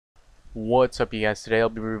What's up, you guys? Today I'll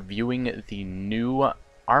be reviewing the new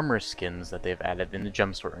armor skins that they've added in the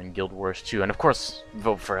gem store in Guild Wars 2. And of course,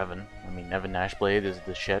 vote for Evan. I mean, Evan Nashblade is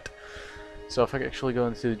the shit. So if I actually go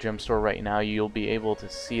into the gem store right now, you'll be able to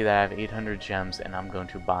see that I have 800 gems and I'm going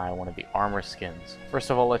to buy one of the armor skins. First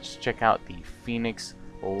of all, let's check out the Phoenix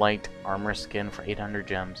Light armor skin for 800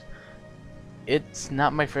 gems. It's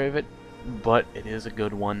not my favorite, but it is a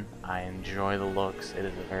good one. I enjoy the looks. It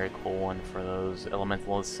is a very cool one for those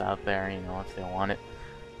elementalists out there, you know, if they want it.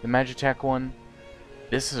 The Magitech one,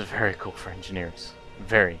 this is very cool for engineers.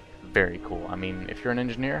 Very, very cool. I mean, if you're an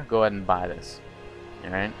engineer, go ahead and buy this.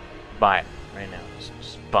 Alright? Buy it right now.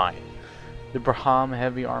 Just buy it. The Braham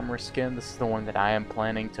heavy armor skin, this is the one that I am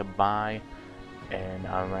planning to buy. And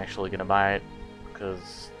I'm actually going to buy it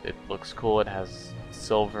because it looks cool. It has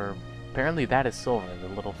silver. Apparently that is silver, the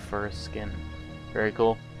little fur skin. Very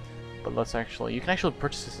cool. But let's actually, you can actually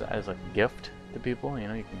purchase this as a gift to people, you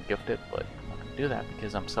know, you can gift it, but I'm not going to do that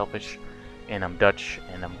because I'm selfish and I'm Dutch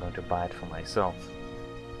and I'm going to buy it for myself.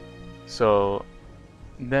 So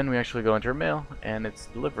then we actually go into our mail and it's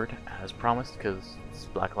delivered as promised because it's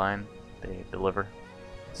Black Lion, they deliver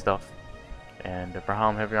stuff. And the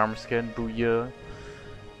Braham heavy armor skin, booyah.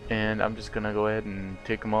 And I'm just going to go ahead and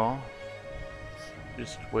take them all.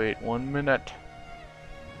 Just wait 1 minute.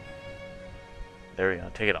 There we go.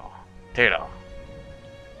 Take it all. Take it all.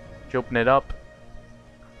 If you open it up,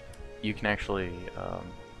 you can actually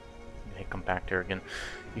come back there again.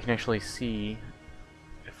 You can actually see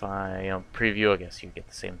if I preview. I guess you get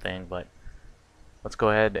the same thing, but let's go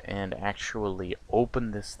ahead and actually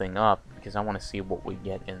open this thing up because I want to see what we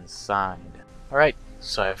get inside. All right.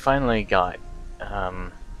 So I finally got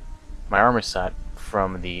my armor set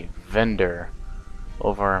from the vendor.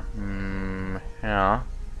 Over, yeah.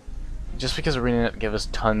 Just because Arena didn't give us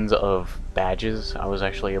tons of badges, I was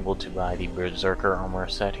actually able to buy the Berserker armor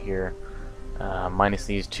set here, minus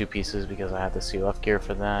these 2 pieces because I had the COF gear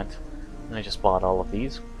for that, and I just bought all of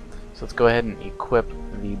these. So let's go ahead and equip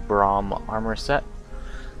the Braham armor set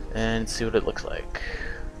and see what it looks like.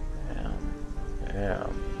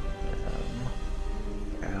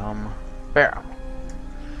 Bam.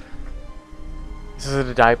 This is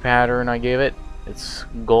the dye pattern I gave it. It's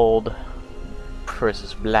gold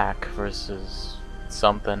versus black versus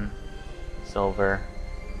something silver.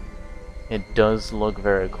 It does look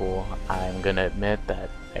very cool. I'm gonna admit that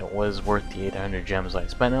it was worth the 800 gems I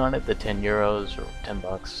spent on it, the 10 euros or 10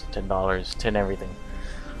 bucks, $10, 10 everything.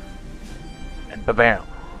 And ba-bam!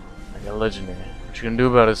 I got a legendary. What you gonna do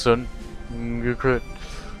about it, son? Good crit.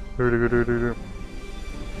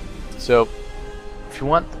 So, if you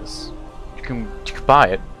want this, you can buy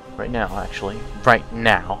it. Right now, actually. Right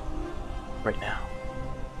now. You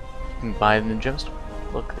can buy it in the gem store.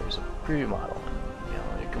 Look, there's a preview model. You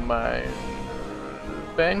know, you can buy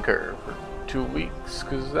Banker for 2 weeks,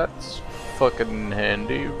 because that's fucking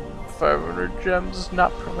handy. 500 gems,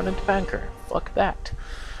 not permanent Banker. Fuck that.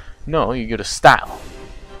 No, you get a style.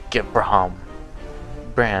 Get Braham.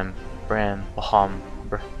 Braham.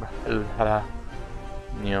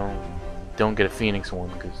 You know, don't get a Phoenix one,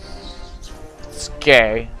 because it's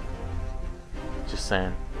gay. Just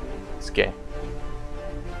saying, it's gay.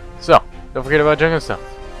 So, don't forget about jungle stuff.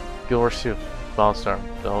 Guild Wars 2, Ball Star,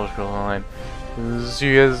 the Elder Scrolls Online. See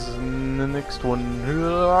you guys in the next one.